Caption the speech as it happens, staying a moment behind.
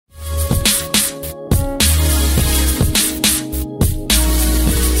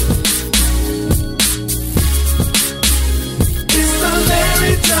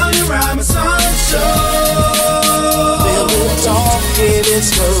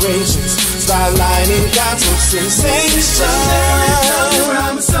inspirations, spotlighting gospel sensation.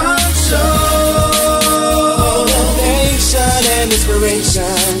 Motivation and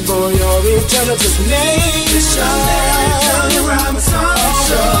inspiration for your eternal destination.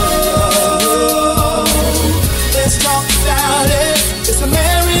 Let's talk about it. It's the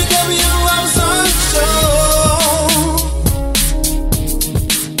Mary W. Robinson Show.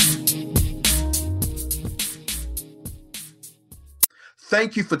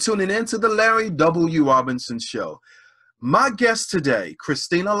 Thank you for tuning in to the Larry W. Robinson Show. My guest today,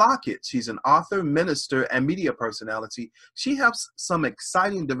 Christina Lockett. She's an author, minister, and media personality. She has some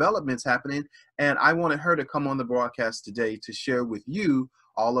exciting developments happening, and I wanted her to come on the broadcast today to share with you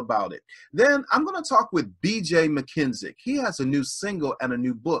all about it. Then I'm going to talk with BJ McKenzie. He has a new single and a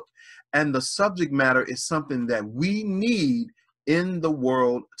new book, and the subject matter is something that we need in the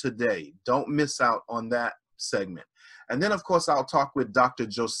world today. Don't miss out on that segment. And then, of course, I'll talk with Dr.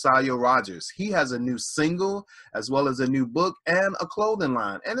 Josiah Rogers. He has a new single as well as a new book and a clothing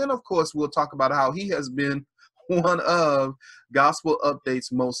line. And then, of course, we'll talk about how he has been one of Gospel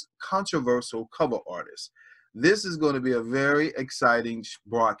Update's most controversial cover artists. This is going to be a very exciting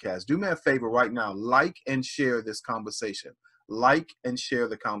broadcast. Do me a favor right now, like and share this conversation. Like and share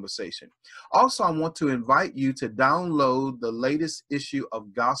the conversation. Also, I want to invite you to download the latest issue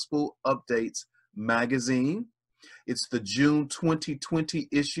of Gospel Updates magazine. It's the June 2020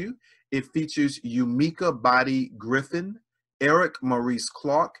 issue. It features Yumika Body Griffin, Eric Maurice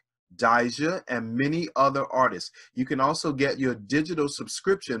Clark, Dijah, and many other artists. You can also get your digital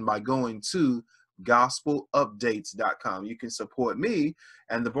subscription by going to gospelupdates.com. You can support me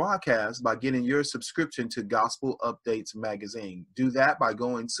and the broadcast by getting your subscription to Gospel Updates magazine. Do that by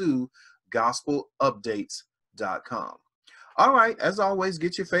going to gospelupdates.com. All right, as always,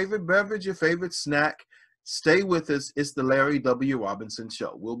 get your favorite beverage, your favorite snack. Stay with us. It's the Larry W. Robinson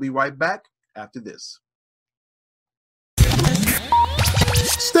Show. We'll be right back after this.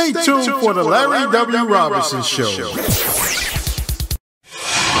 Stay tuned for the Larry W. Robinson Show.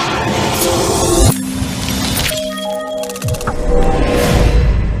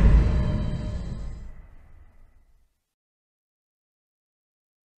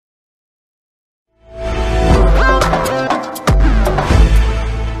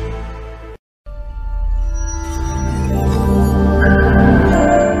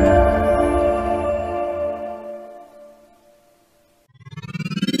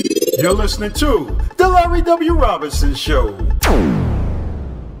 You're listening to the Larry W. Robinson Show.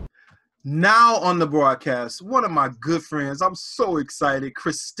 Now on the broadcast, one of my good friends. I'm so excited.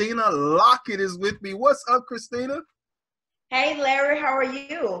 Christina Lockett is with me. What's up, Christina? Hey, Larry, how are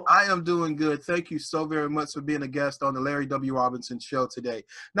you? I am doing good. Thank you so very much for being a guest on the Larry W. Robinson Show today.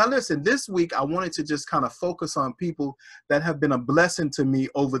 Now, listen, this week I wanted to just kind of focus on people that have been a blessing to me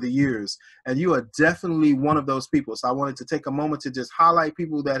over the years. And you are definitely one of those people. So I wanted to take a moment to just highlight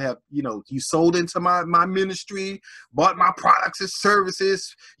people that have, you sold into my ministry, bought my products and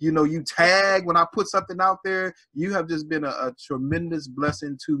services. You tag when I put something out there. You have just been a tremendous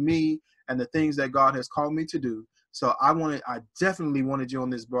blessing to me and the things that God has called me to do. So I definitely wanted you on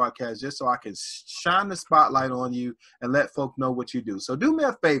this broadcast just so I can shine the spotlight on you and let folk know what you do. So do me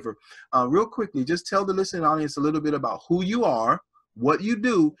a favor, real quickly, just tell the listening audience a little bit about who you are, what you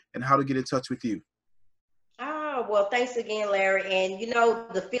do, and how to get in touch with you. Oh, well, thanks again, Larry. And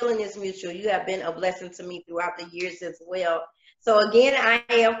the feeling is mutual. You have been a blessing to me throughout the years as well. So again, I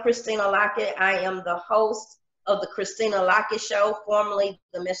am Christina Lockett. I am the host of the Christina Lockett Show, formerly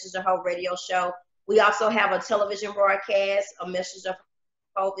the Message of Hope radio show. We also have a television broadcast, a Message of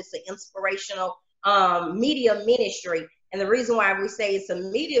Hope. It's an inspirational media ministry. And the reason why we say it's a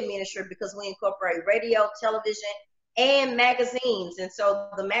media ministry because we incorporate radio, television, and magazines. And so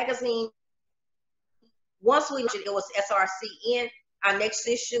the magazine, once we launched it was SRCN. Our next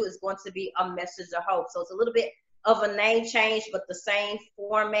issue is going to be a Message of Hope. So it's a little bit of a name change, but the same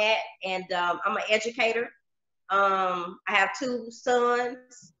format. And I'm an educator. I have two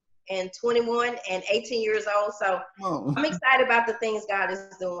sons. And 21 and 18 years old. So I'm excited about the things God is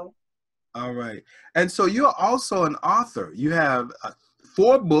doing. All right. And so you're also an author. You have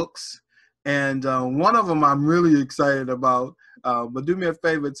 4 books, and one of them I'm really excited about. But do me a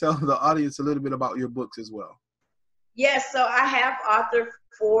favor, tell the audience a little bit about your books as well. Yes, so I have authored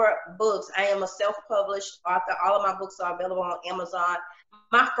 4 books. I am a self-published author. All of my books are available on Amazon.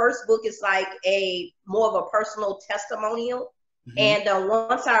 My first book is like more of a personal testimonial. Mm-hmm. And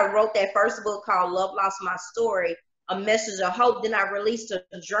once I wrote that first book called Love Lost My Story, A Message of Hope, then I released a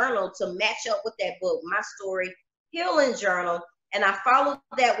journal to match up with that book, My Story Healing Journal. And I followed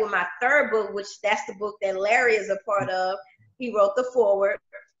that with my third book, which that's the book that Larry is a part of. He wrote the foreword.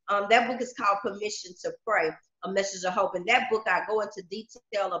 That book is called Permission to Pray, A Message of Hope. In that book, I go into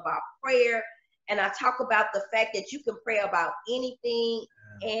detail about prayer, and I talk about the fact that you can pray about anything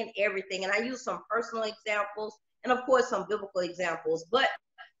and everything. And I use some personal examples and, of course, some biblical examples. But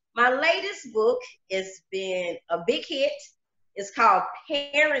my latest book has been a big hit. It's called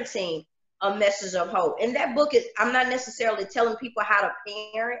Parenting, A Message of Hope. And that book is, I'm not necessarily telling people how to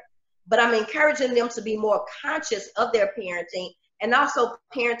parent, but I'm encouraging them to be more conscious of their parenting and also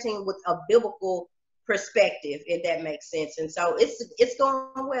parenting with a biblical perspective, if that makes sense. And so it's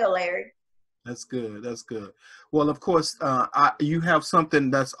going well, Larry. That's good. That's good. Well, of course, you have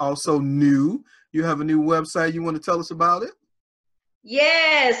something that's also new. You have a new website. You want to tell us about it?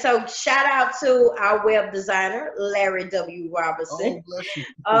 Yeah, so shout out to our web designer, Larry W. Robertson. Oh, bless you.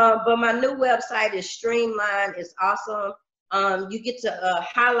 But my new website is streamlined. It's awesome. You get to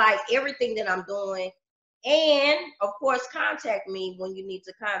highlight everything that I'm doing. And, of course, contact me when you need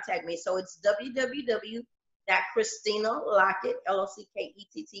to contact me. So it's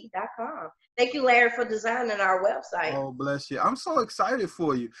www.ChristinaLockett.com. Thank you, Larry, for designing our website. Oh, bless you. I'm so excited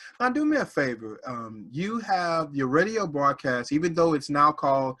for you. Now, do me a favor. You have your radio broadcast, even though it's now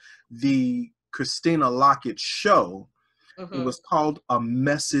called the Christina Lockett Show, it was called A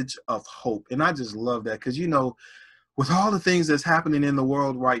Message of Hope. And I just love that because, you know, with all the things that's happening in the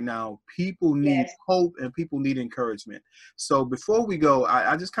world right now, people need hope and people need encouragement. So before we go,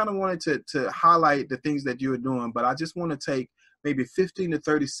 I just kind of wanted to highlight the things that you're doing, but I just want to take maybe 15 to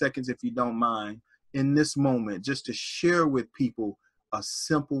 30 seconds, if you don't mind, in this moment, just to share with people a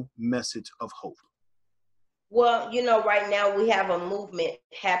simple message of hope. Well, you know, right now we have a movement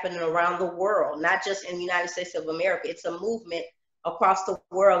happening around the world, not just in the United States of America. It's a movement across the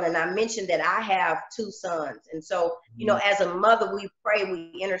world. And I mentioned that I have 2 sons. And so, you know, as a mother, we pray,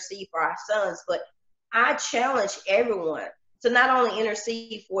 we intercede for our sons, but I challenge everyone to not only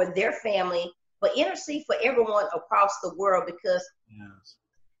intercede for their family, but intercede for everyone across the world, because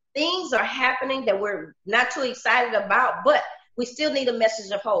things are happening that we're not too excited about, but we still need a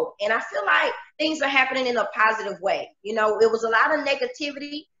message of hope. And I feel like things are happening in a positive way. You know, it was a lot of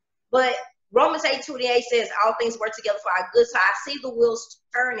negativity, but Romans 8:28 says all things work together for our good. So I see the wheels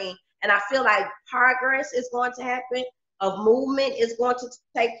turning, and I feel like progress is going to happen. A movement is going to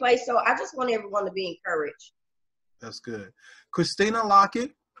take place. So I just want everyone to be encouraged. That's good. Christina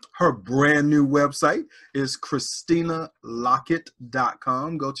Lockett, her brand new website is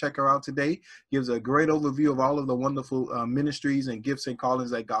ChristinaLockett.com. Go check her out today. Gives a great overview of all of the wonderful ministries and gifts and callings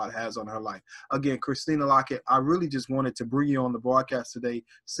that God has on her life. Again, Christina Lockett, I really just wanted to bring you on the broadcast today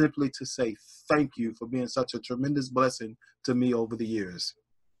simply to say thank you for being such a tremendous blessing to me over the years.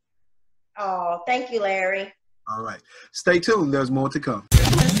 Oh, thank you, Larry. All right. Stay tuned. There's more to come.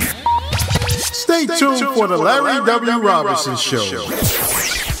 Stay tuned for the Larry W. Robinson Show.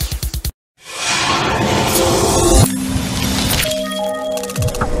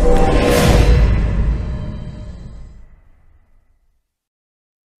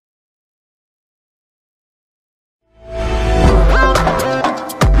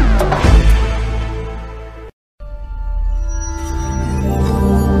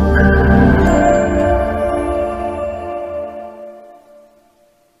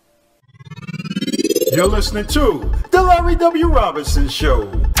 You're listening to the Larry W. Robinson Show.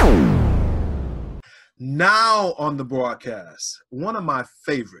 Now on the broadcast, one of my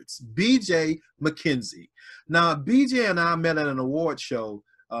favorites, BJ McKenzie. Now, BJ and I met at an award show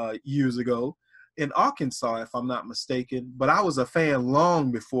years ago in Arkansas, if I'm not mistaken, but I was a fan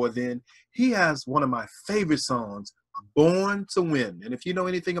long before then. He has one of my favorite songs, Born to Win. And if you know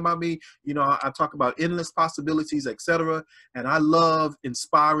anything about me, you know I talk about endless possibilities, etc. And I love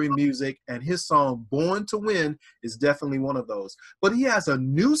inspiring music, and his song Born to Win is definitely one of those. But he has a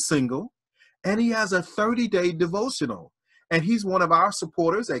new single, and he has a 30-day devotional. And he's one of our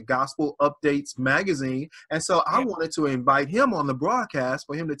supporters at Gospel Updates magazine. And so I wanted to invite him on the broadcast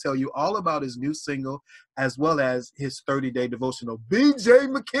for him to tell you all about his new single as well as his 30-day devotional.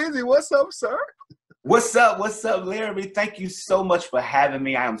 BJ McKenzie, what's up, sir? What's up? What's up, Larry? Thank you so much for having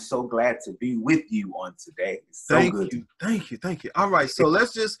me. I am so glad to be with you on today. It's so good. Thank you. All right, so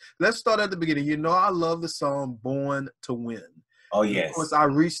let's start at the beginning. You know I love the song Born to Win. Oh, yes. Of course, I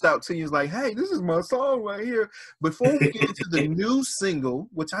reached out to you. It's like, hey, this is my song right here. Before we get into the new single,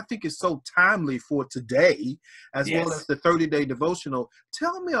 which I think is so timely for today, as well as the 30-day devotional,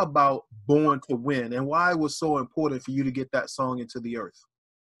 tell me about Born to Win and why it was so important for you to get that song into the earth.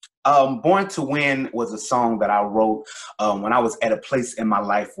 Born to Win was a song that I wrote when I was at a place in my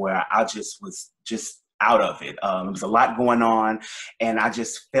life where I just was out of it. There was a lot going on, and I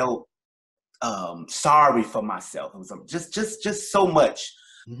just felt sorry for myself. It was just so much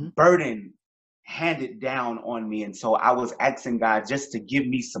burden handed down on me. And so I was asking God just to give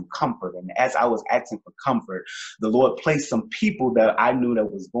me some comfort. And as I was asking for comfort, the Lord placed some people that I knew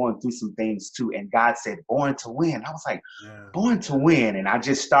that was going through some things too. And God said, Born to Win. I was like, Born to Win. And I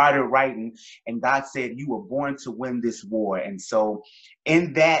just started writing, and God said, you were born to win this war. And so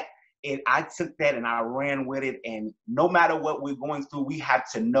in that, I took that and I ran with it. And no matter what we're going through, we have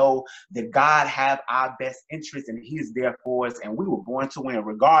to know that God have our best interest and he is there for us. And we were born to win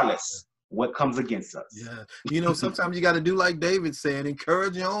regardless what comes against us. Yeah. You know, sometimes you got to do like David said,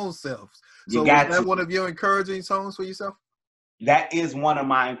 encourage your own self. So You got was that to. one of your encouraging songs for yourself? That is one of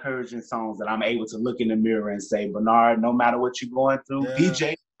my encouraging songs that I'm able to look in the mirror and say, Bernard, no matter what you're going through, BJ,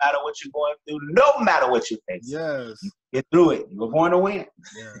 no matter what you're going through, no matter what you're facing, you get through it. You were born to win.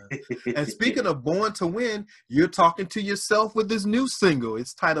 Yeah. And speaking of Born to Win, you're talking to yourself with this new single.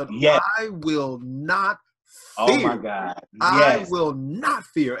 It's titled, I Will Not Fear. Oh my God. I Will Not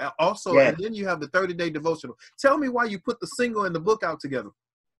Fear. Also, and then you have the 30-day devotional. Tell me why you put the single and the book out together.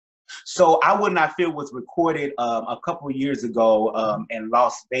 So I Will Not Fear was recorded a couple of years ago in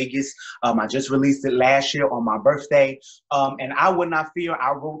Las Vegas. I just released it last year on my birthday. And I Will Not Fear,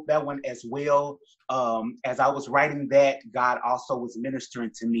 I wrote that one as well. As I was writing that, God also was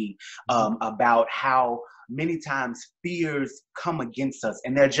ministering to me about how many times fears come against us,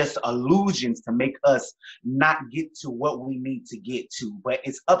 and they're just illusions to make us not get to what we need to get to. But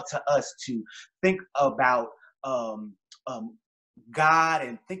it's up to us to think about God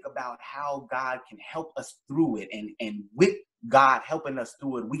and think about how God can help us through it. And with God helping us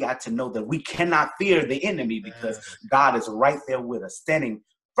through it, we got to know that we cannot fear the enemy because God is right there with us, standing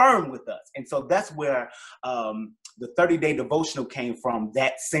firm with us. And so that's where the 30-day devotional came from,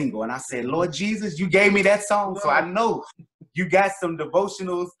 that single. And I said, Lord Jesus, you gave me that song, so I know you got some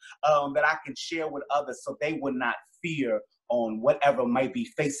devotionals that I can share with others so they would not fear on whatever might be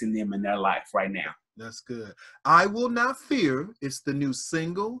facing them in their life right now. That's good. I Will Not Fear. It's the new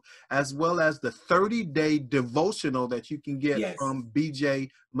single, as well as the 30-day devotional that you can get from BJ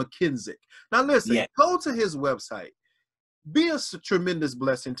McKenzie. Now listen, go to his website. Be a tremendous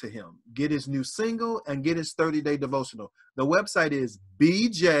blessing to him. Get his new single and get his 30-day devotional. The website is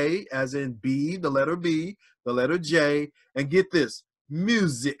BJ, as in B, the letter B, the letter J, and get this,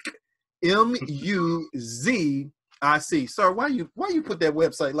 music, MUZIC. Sir, why you put that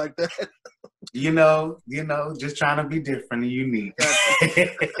website like that? You know, just trying to be different and unique.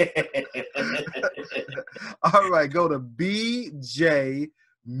 All right, go to BJ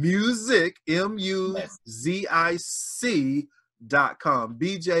Music, MUZIC.com.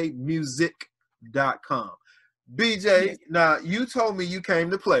 BJmusic.com. BJ, now you told me you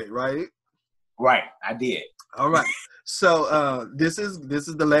came to play, right? Right, I did. All right. So this is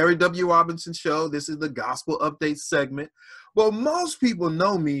the Larry W. Robinson Show. This is the Gospel Update segment. Well, most people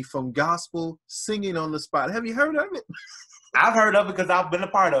know me from gospel singing on the spot. Have you heard of it? I've heard of it because I've been a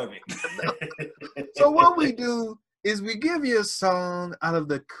part of it. So what we do is we give you a song out of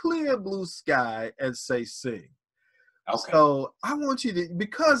the clear blue sky and say sing. Okay. So I want you to,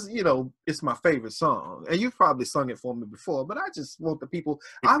 because, you know, it's my favorite song, and you've probably sung it for me before, but I just want the people,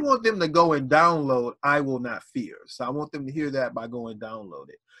 I want them to go and download I Will Not Fear. So I want them to hear that by going download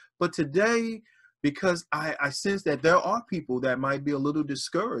it. But today, because I sense that there are people that might be a little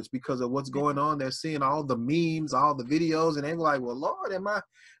discouraged because of what's going on. They're seeing all the memes, all the videos, and they're like, well, Lord, am I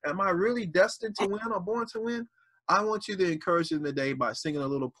really destined to win or born to win? I want you to encourage them today by singing a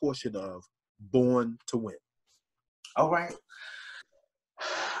little portion of Born to Win. All right.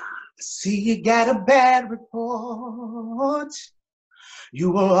 See, you got a bad report.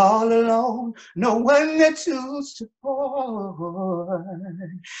 You were all alone, no one there to support.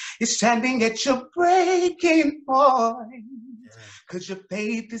 You're standing at your breaking point. Cause your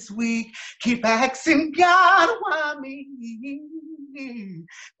faith is weak. Keep asking God, why me?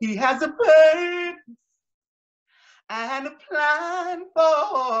 He has a purpose and a plan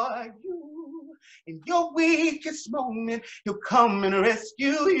for you. In your weakest moment, he'll come and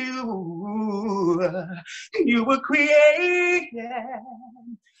rescue you. You were created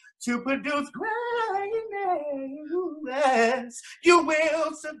to produce greatness. You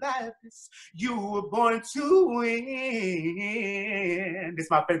will survive this. You were born to win. This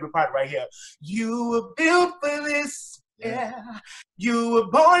is my favorite part right here. You were built for this. Yeah. You were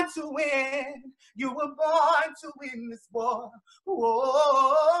born to win. You were born to win this war.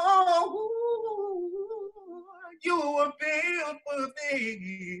 Whoa. You were built for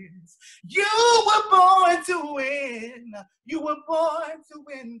this. You were born to win. You were born to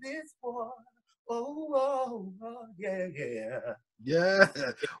win this war. Oh, yeah. Yeah.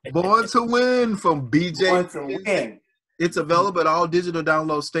 Born to Win from BJ. Born to win. It's available at all digital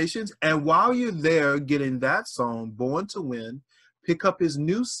download stations. And while you're there getting that song, Born to Win, pick up his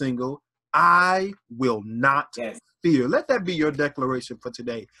new single, I Will Not Fear. Let that be your declaration for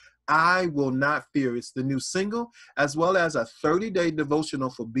today. I Will Not Fear. It's the new single, as well as a 30-day devotional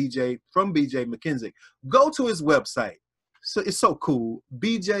for BJ from BJ McKenzie. Go to his website. So it's so cool.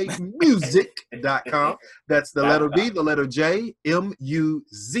 BJmusic.com. That's the letter B, the letter J,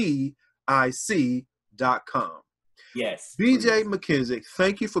 MUZIC.com. Yes. BJ McKenzie,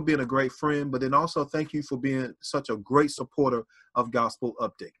 thank you for being a great friend, but then also thank you for being such a great supporter of Gospel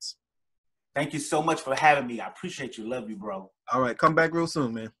Updates. Thank you so much for having me. I appreciate you. Love you, bro. All right. Come back real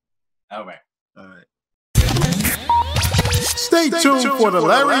soon, man. All right. All right. Stay tuned for the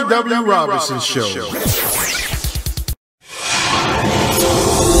Larry W. Robinson Show.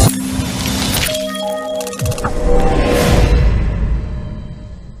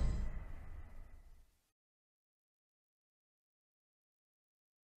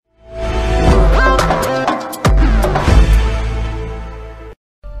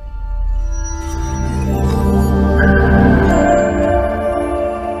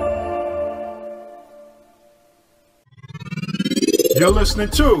 You're listening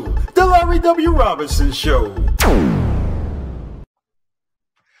to the Larry W. Robinson Show.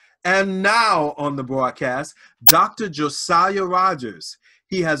 And now on the broadcast, Dr. Josiah Rogers.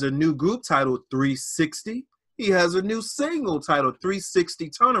 He has a new group titled 360. He has a new single titled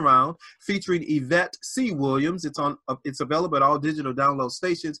 360 Turnaround featuring Yvette C. Williams. It's available at all digital download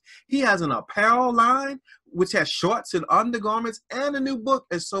stations. He has an apparel line which has shorts and undergarments and a new book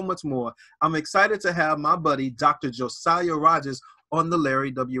and so much more. I'm excited to have my buddy, Dr. Josiah Rogers, on the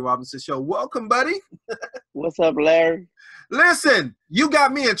Larry W. Robinson Show. Welcome, buddy. What's up, Larry? Listen, you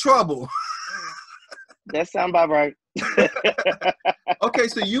got me in trouble. That sound about right. Okay,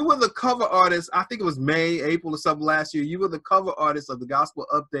 so you were the cover artist, I think it was May, April or something last year. You were the cover artist of the Gospel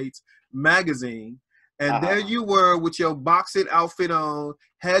Updates magazine. And there you were with your boxing outfit on,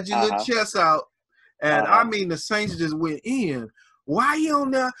 had your little chest out. And I mean, the Saints just went in. Why you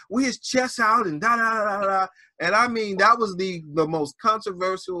on there with his chest out and da-da-da-da-da? And I mean, that was the most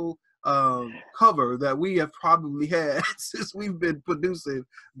controversial cover that we have probably had since we've been producing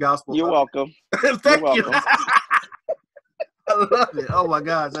Gospel. You're welcome. Thank You're you. welcome. I love it. Oh my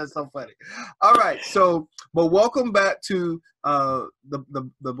gosh, that's so funny. All right, so but welcome back to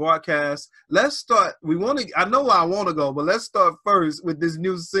the broadcast. Let's start. I know where I want to go, but let's start first with this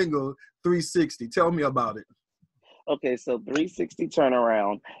new single 360. Tell me about it. Okay, so 360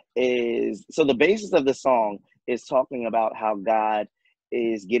 Turnaround is, so the basis of the song is talking about how God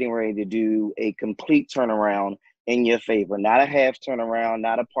is getting ready to do a complete turnaround in your favor. Not a half turnaround,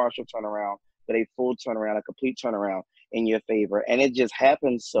 not a partial turnaround, but a full turnaround, a complete turnaround in your favor. And it just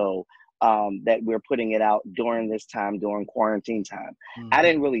happens so that we're putting it out during this time, during quarantine time. Mm-hmm. I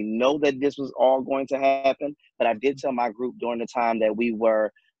didn't really know that this was all going to happen, but I did tell my group during the time that we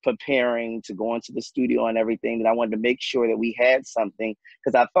were preparing to go into the studio and everything, that I wanted to make sure that we had something,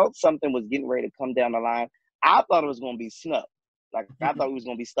 because I felt something was getting ready to come down the line. I thought it was going to be snow. Like, I thought we was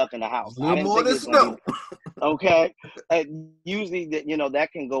going to be stuck in the house. A little more than snow. Okay. Usually, that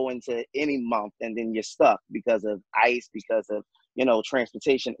can go into any month, and then you're stuck because of ice, because of,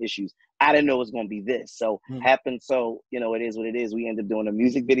 transportation issues. I didn't know it was going to be this. So happened. So, it is what it is. We ended up doing a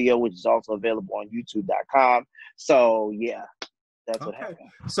music video, which is also available on youtube.com. So, yeah. That's what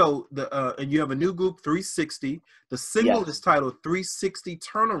happened. So and you have a new group, 360. The single is titled 360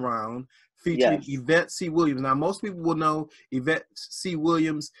 Turnaround, featuring Yvette C. Williams. Now, most people will know Yvette C.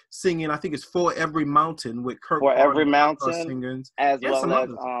 Williams singing, I think it's For Every Mountain with Kirk. For Every Mountain, singers, as well as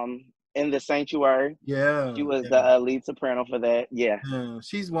In the Sanctuary. Yeah. She was the lead soprano for that. Yeah.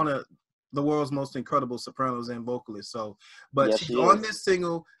 She's one of the world's most incredible sopranos and vocalists. So, but she's on this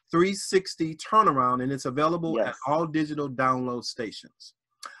single, 360 Turnaround, and it's available at all digital download stations.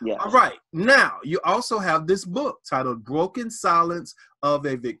 Yes. All right. Now, you also have this book titled Broken Silence of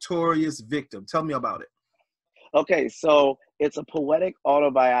a Victorious Victim. Tell me about it. Okay, so it's a poetic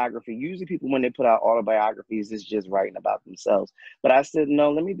autobiography. Usually people, when they put out autobiographies, it's just writing about themselves. But I said,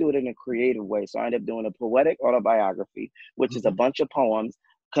 no, let me do it in a creative way. So I ended up doing a poetic autobiography, which is a bunch of poems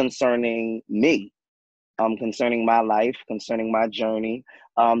concerning me, concerning my life, concerning my journey,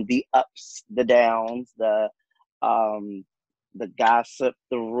 the ups, the downs, the gossip,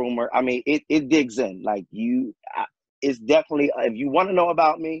 the rumor. I mean, it digs in. Like it's definitely, if you want to know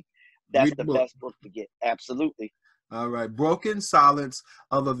about me, that's the best book to get. Absolutely. All right. Broken Silence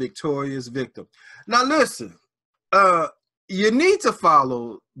of a Victorious Victim. Now, listen, you need to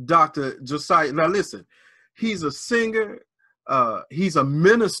follow Dr. Josiah. Now, listen, he's a singer. He's a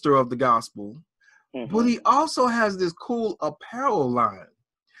minister of the gospel. but he also has this cool apparel line.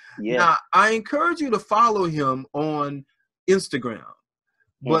 Yeah. Now, I encourage you to follow him on Instagram.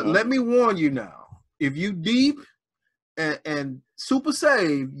 But let me warn you now, if you deep and super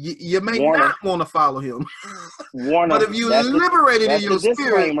saved, you may not want to follow him. But if you liberated in your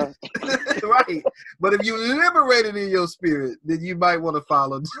spirit, right? But if you liberated in your spirit, then you might want to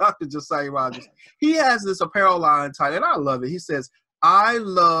follow Dr. Josiah Rogers. He has this apparel line title, and I love it. He says, "I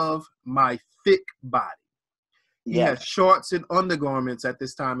love my thick body." He has shorts and undergarments at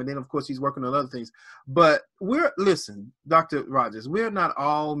this time, and then of course he's working on other things. But listen, Dr. Rogers, we're not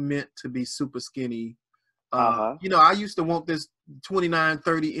all meant to be super skinny. You know, I used to want this 29,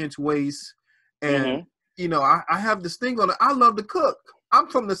 30-inch waist, and you know, I have this thing on it. I love to cook. I'm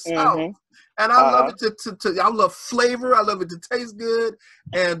from the South, and I love it I love flavor. I love it to taste good.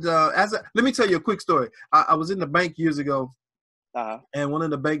 And let me tell you a quick story. I was in the bank years ago, and one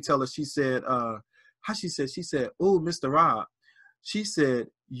of the bank tellers, she said, she said, "Oh, Mr. Rob," she said,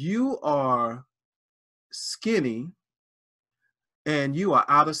 "you are skinny and you are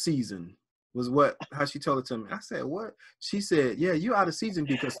out of season," was how she told it to me. I said, "What?" She said, "Yeah, you out of season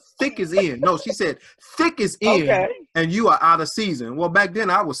because thick is in." No, she said, "Thick is in and you are out of season." Well, back then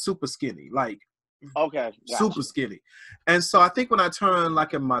I was super skinny, like super skinny. And so I think when I turned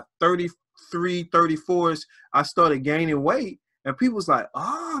like in my 33, 34s, I started gaining weight. And people was like,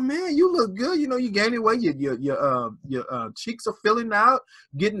 "Oh man, you look good. You know, you gaining weight. Your cheeks are filling out,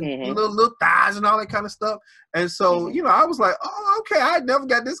 getting little thighs and all that kind of stuff." And so, you know, I was like, "Oh, okay. I never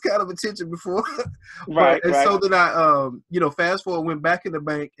got this kind of attention before." So then I, you know, fast forward, went back in the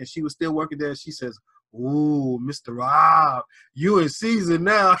bank, and she was still working there. She says, "Ooh, Mr. Rob, you in season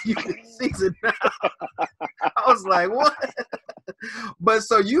now. You in season now." I was like, "What?" But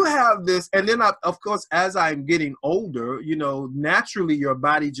so you have this, and then of course, as I'm getting older, you know, naturally your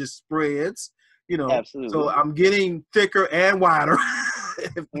body just spreads, you know. Absolutely. So I'm getting thicker and wider.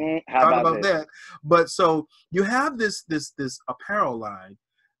 Talk about that. But so you have this apparel line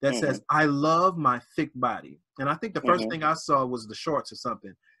that says, "I love my thick body," and I think the first thing I saw was the shorts or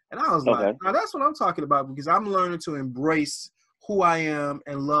something, and I was like, "Now that's what I'm talking about," because I'm learning to embrace who I am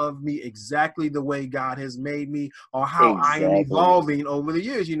and love me exactly the way God has made me, or how I am evolving over the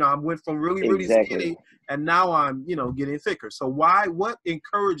years. You know, I went from really skinny, and now I'm, you know, getting thicker. So what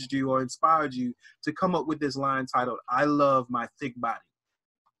encouraged you or inspired you to come up with this line titled, "I love my thick body"?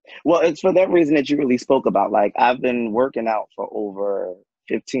 Well, it's for that reason that you really spoke about. Like, I've been working out for over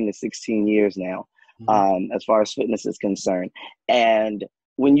 15 to 16 years now, as far as fitness is concerned. And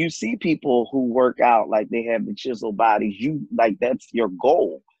when you see people who work out, like they have the chiseled bodies, that's your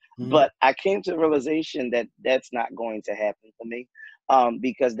goal. But I came to the realization that that's not going to happen for me,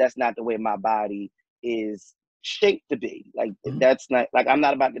 because that's not the way my body is shaped to be. Like, that's not, like, I'm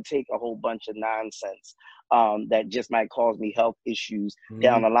not about to take a whole bunch of nonsense that just might cause me health issues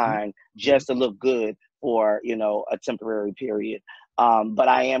down the line just to look good for, you know, a temporary period. But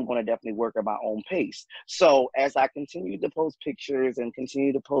I am going to definitely work at my own pace. So as I continue to post pictures and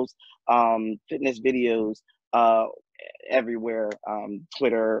continue to post fitness videos everywhere,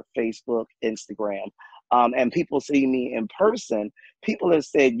 Twitter, Facebook, Instagram, and people see me in person, people have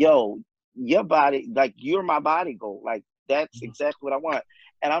said, "Yo, your body, like, you're my body goal. Like, that's exactly what I want."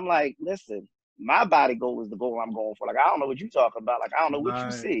 And I'm like, listen, my body goal is the goal I'm going for. Like, I don't know what you're talking about. Like, I don't know what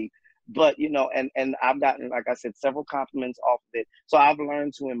you see. But, you know, and I've gotten, like I said, several compliments off of it. So I've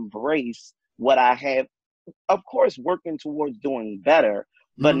learned to embrace what I have, of course, working towards doing better,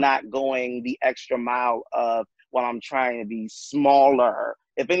 but not going the extra mile of, well, I'm trying to be smaller.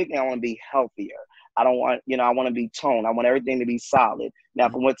 If anything, I want to be healthier. I don't want, you know, I want to be toned. I want everything to be solid. Now,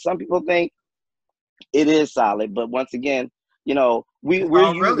 from what some people think, it is solid. But once again, you know,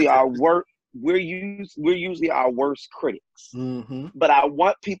 we're usually our work. We're usually our worst critics. But I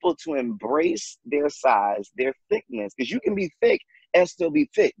want people to embrace their size, their thickness, because you can be thick and still be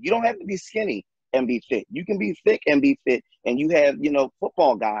fit. You don't have to be skinny and be fit. You can be thick and be fit. And you have, you know,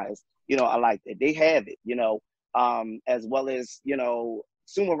 football guys, you know, I like that. They have it, you know, as well as, you know,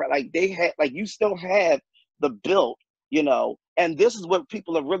 sumo, like they have, like, you still have the build, you know, and this is what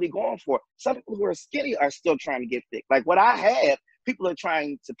people are really going for. Some people who are skinny are still trying to get thick. Like what I have, people are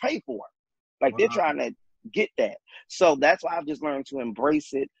trying to pay for. Like they're trying to get that. So that's why I've just learned to embrace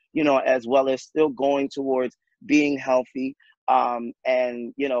it, you know, as well as still going towards being healthy,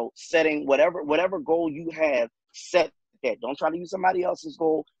 and, you know, setting whatever goal you have, set that. Don't try to use somebody else's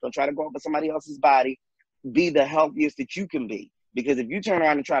goal. Don't try to go up with somebody else's body. Be the healthiest that you can be. Because if you turn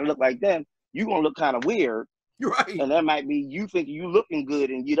around and try to look like them, you're going to look kind of weird. Right. And that might be you think you looking good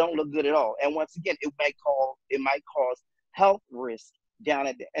and you don't look good at all. And once again, it might cause health risks down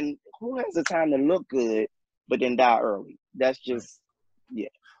at the, and who has the time to look good but then die early? That's just, yeah.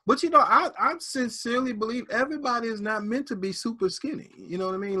 But you know, I sincerely believe everybody is not meant to be super skinny. You know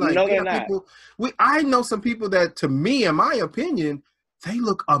what I mean? Like, No, they're yeah, not. people. I know some people that, to me, in my opinion, they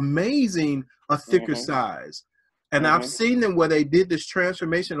look amazing a thicker size. And I've seen them where they did this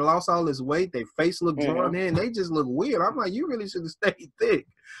transformation and lost all this weight. Their face looked drawn in. They just look weird. I'm like, you really should have stayed thick.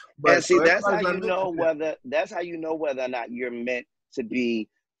 But And see, so that's how everybody's not you meant know to be. whether or not you're meant to be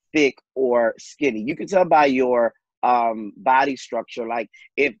thick or skinny. You can tell by your body structure. Like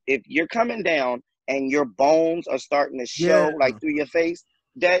if you're coming down and your bones are starting to show like through your face,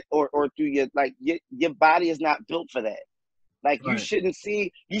 that or through your like your body is not built for that. Like you shouldn't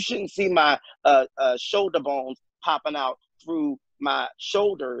see my shoulder bones popping out through my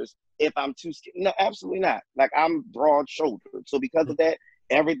shoulders if I'm too skinny. No, absolutely not. Like I'm broad shouldered. So because of that,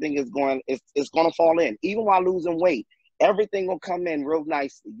 everything is going to fall in. Even while losing weight, everything will come in real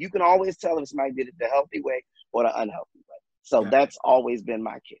nicely. You can always tell if somebody did it the healthy way or the unhealthy way. So that's always been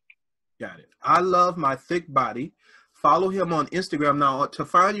my kick. Got it. I love my thick body. Follow him on Instagram. Now, to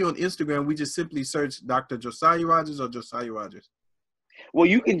find you on Instagram, we just simply search Dr. Josiah Rogers or Josiah Rogers. Well,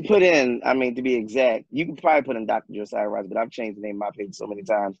 you can put in, I mean, to be exact, you can probably put in Dr. Josiah Rogers, but I've changed the name of my page so many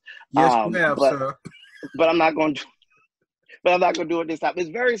times. Yes, you have, sir. But I'm not going to. But I'm not going to do it this time. It's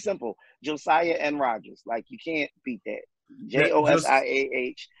very simple. Josiah N. Rogers. Like, you can't beat that.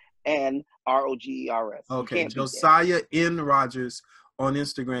 JOSIAH and ROGERS. Okay, Josiah N. Rogers on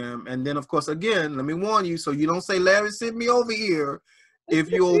Instagram. And then, of course, again, let me warn you so you don't say, Larry sent me over here. If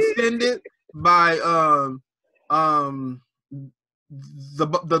you're offended by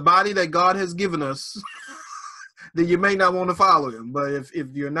the body that God has given us, then you may not want to follow him. But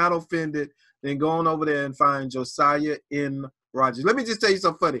if you're not offended, then go on over there and find Josiah N. Rogers. Let me just tell you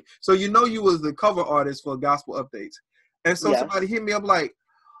something funny. So you know you was the cover artist for Gospel Updates. And so somebody hit me up like,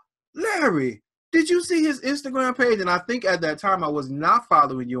 Larry, did you see his Instagram page? And I think at that time I was not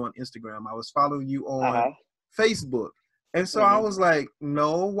following you on Instagram. I was following you on Facebook. And so I was like,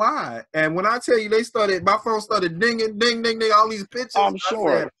 no, why? And when I tell you my phone started dinging, ding, ding, ding, all these pictures. I'm sure.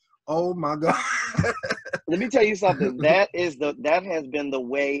 I said, oh my God. Let me tell you something. That has been the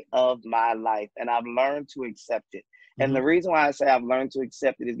way of my life, and I've learned to accept it. And the reason why I say I've learned to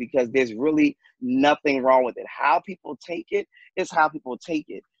accept it is because there's really nothing wrong with it. How people take it is how people take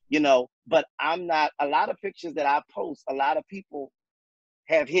it, you know. But I'm not. A lot of pictures that I post, a lot of people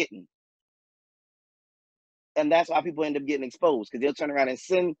have hidden. And that's why people end up getting exposed, because they'll turn around and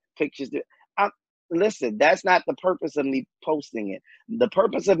send pictures. Listen, that's not the purpose of me posting it. The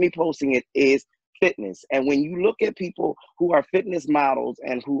purpose of me posting it is fitness. And when you look at people who are fitness models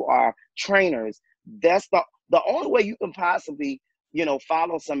and who are trainers, that's the only way you can possibly, you know,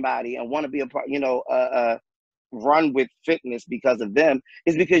 follow somebody and want to be a part, you know, run with fitness because of them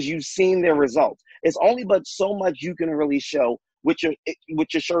is because you've seen their results. It's only but so much you can really show with your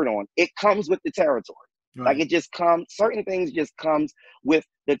shirt on. It comes with the territory. Right. Like it just comes, certain things just comes with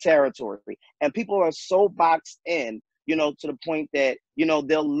the territory. And people are so boxed in, you know, to the point that, you know,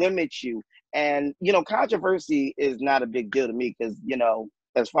 they'll limit you. And, you know, controversy is not a big deal to me because, you know,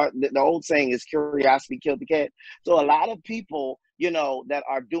 as far the old saying is curiosity killed the cat. So a lot of people, you know, that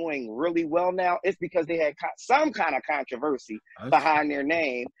are doing really well now, it's because they had some kind of controversy behind their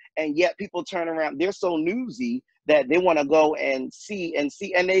name. And yet people turn around, they're so newsy that they want to go and see. And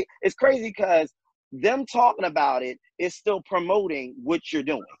it's crazy because them talking about it is still promoting what you're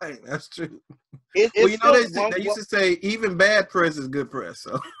doing. Right, that's true. Well, you know, they used to say even bad press is good press.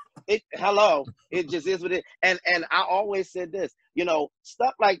 So it just is what it. And I always said this, you know,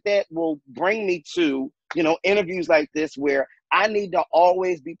 stuff like that will bring me to, you know, interviews like this where I need to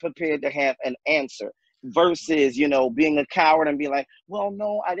always be prepared to have an answer versus, you know, being a coward and being like, well,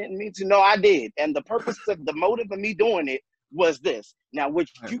 no, I didn't mean to. No, I did. And the purpose of the motive of me doing it was this. Now, what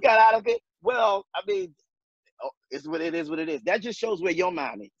you got out of it, well, I mean, it's what it is, what it is. That just shows where your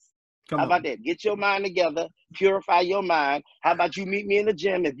mind is. How about that? Get your mind together, purify your mind. How about you meet me in the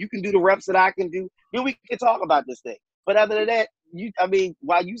gym? If you can do the reps that I can do, then we can talk about this thing. But other than that,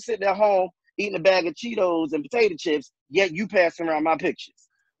 while you sitting at home eating a bag of Cheetos and potato chips, yet you passing around my pictures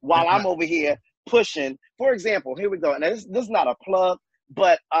while I'm over here pushing. For example, here we go. And this is not a plug,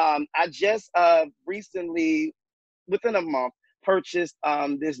 but I just recently, within a month, purchased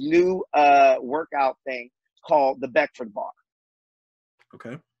this new workout thing called the Beckford Bar.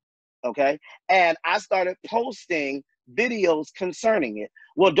 Okay. And I started posting videos concerning it.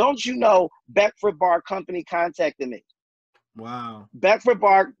 Well, don't you know, Beckford Bar Company contacted me. Wow. Beckford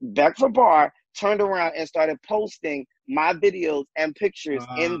Bar turned around and started posting my videos and pictures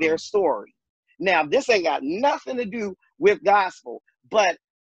in their story. Now, this ain't got nothing to do with gospel, but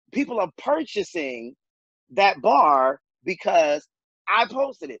people are purchasing that bar because I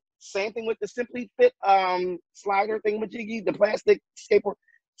posted it. Same thing with the Simply Fit slider thing with Jiggy, the plastic skateboard.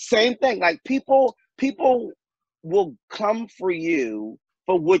 Same thing. Like people will come for you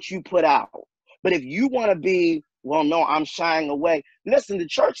for what you put out. But if you want to be, well, no, I'm shying away. Listen, the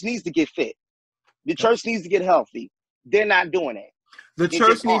church needs to get fit. The church needs to get healthy. They're not doing it. The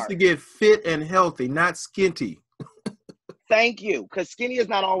church needs to get fit and healthy, not skinty. Thank you. Because skinny is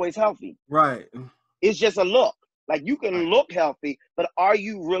not always healthy. Right. It's just a look. Like you can look healthy, but are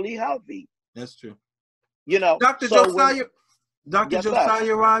you really healthy? That's true. You know, Dr.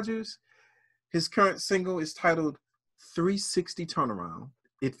 Josiah Rogers, his current single is titled 360 Turnaround.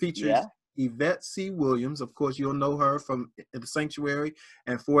 It features Yvette C. Williams. Of course, you'll know her from The Sanctuary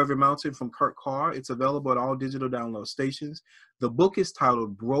and For Every Mountain from Kurt Carr. It's available at all digital download stations. The book is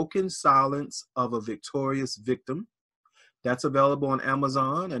titled Broken Silence of a Victorious Victim. That's available on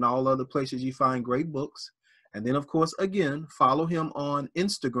Amazon and all other places you find great books. And then, of course, again, follow him on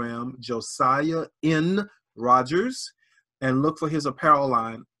Instagram, Josiah N. Rogers, and look for his apparel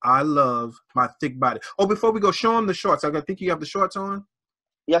line, I Love My Thick Body. Oh, before we go, show him the shorts. I think you have the shorts on?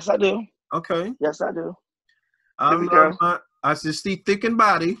 Yes, I do. Okay. Yes, I do. I just see thick and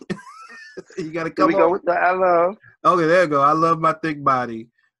body. You got to come Here we go with the I Love. Okay, there you go. I love my thick body.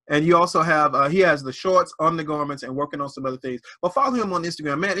 And you also have, he has the shorts, undergarments, and working on some other things. But follow him on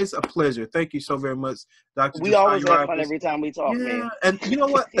Instagram. Man, it's a pleasure. Thank you so very much, Dr. We always have fun every time we talk, man. And you know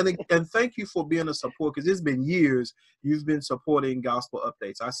what? and thank you for being a support, because it's been years you've been supporting Gospel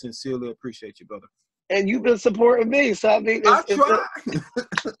Updates. I sincerely appreciate you, brother. And you've been supporting me, so I mean, I try.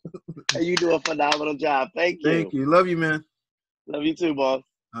 And you do a phenomenal job. Thank you. Thank you. Love you, man. Love you too, boss.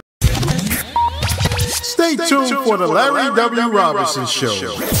 Stay tuned for the Larry W. Robinson Show.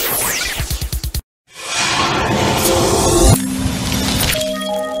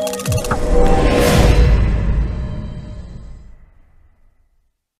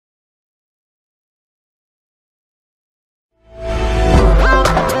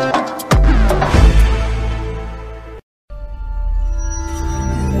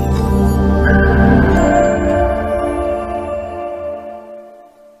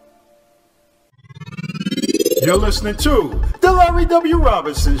 You're listening to The Larry W.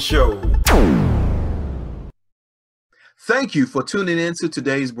 Robinson Show. Thank you for tuning in to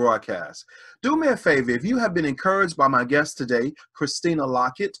today's broadcast. Do me a favor, if you have been encouraged by my guest today, Christina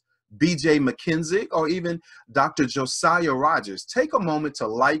Lockett, BJ McKenzie, or even Dr. Josiah Rogers, take a moment to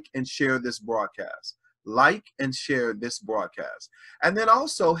like and share this broadcast. Like and share this broadcast. And then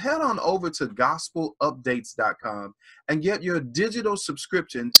also head on over to gospelupdates.com and get your digital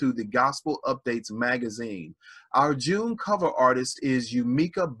subscription to the Gospel Updates magazine. Our June cover artist is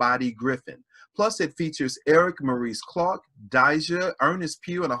Yumika Body Griffin. Plus, it features Eric Maurice Clark, Dijah, Ernest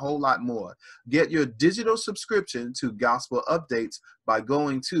Pugh, and a whole lot more. Get your digital subscription to Gospel Updates by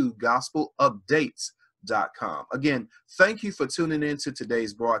going to gospelupdates.com. Again, thank you for tuning in to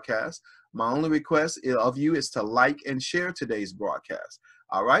today's broadcast. My only request of you is to like and share today's broadcast.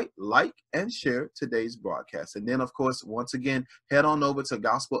 All right, like and share today's broadcast. And then, of course, once again, head on over to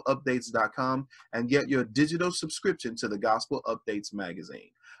gospelupdates.com and get your digital subscription to the Gospel Updates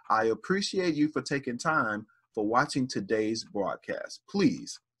magazine. I appreciate you for taking time for watching today's broadcast.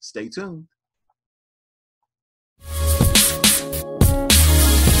 Please stay tuned.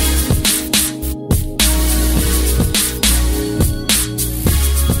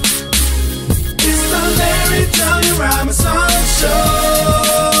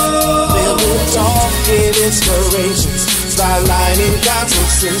 Talking inspirations, spotlighting gospel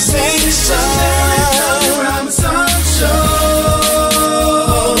sensation.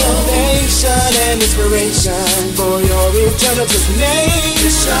 Motivation and inspiration for your eternal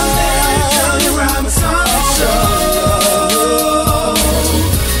destination.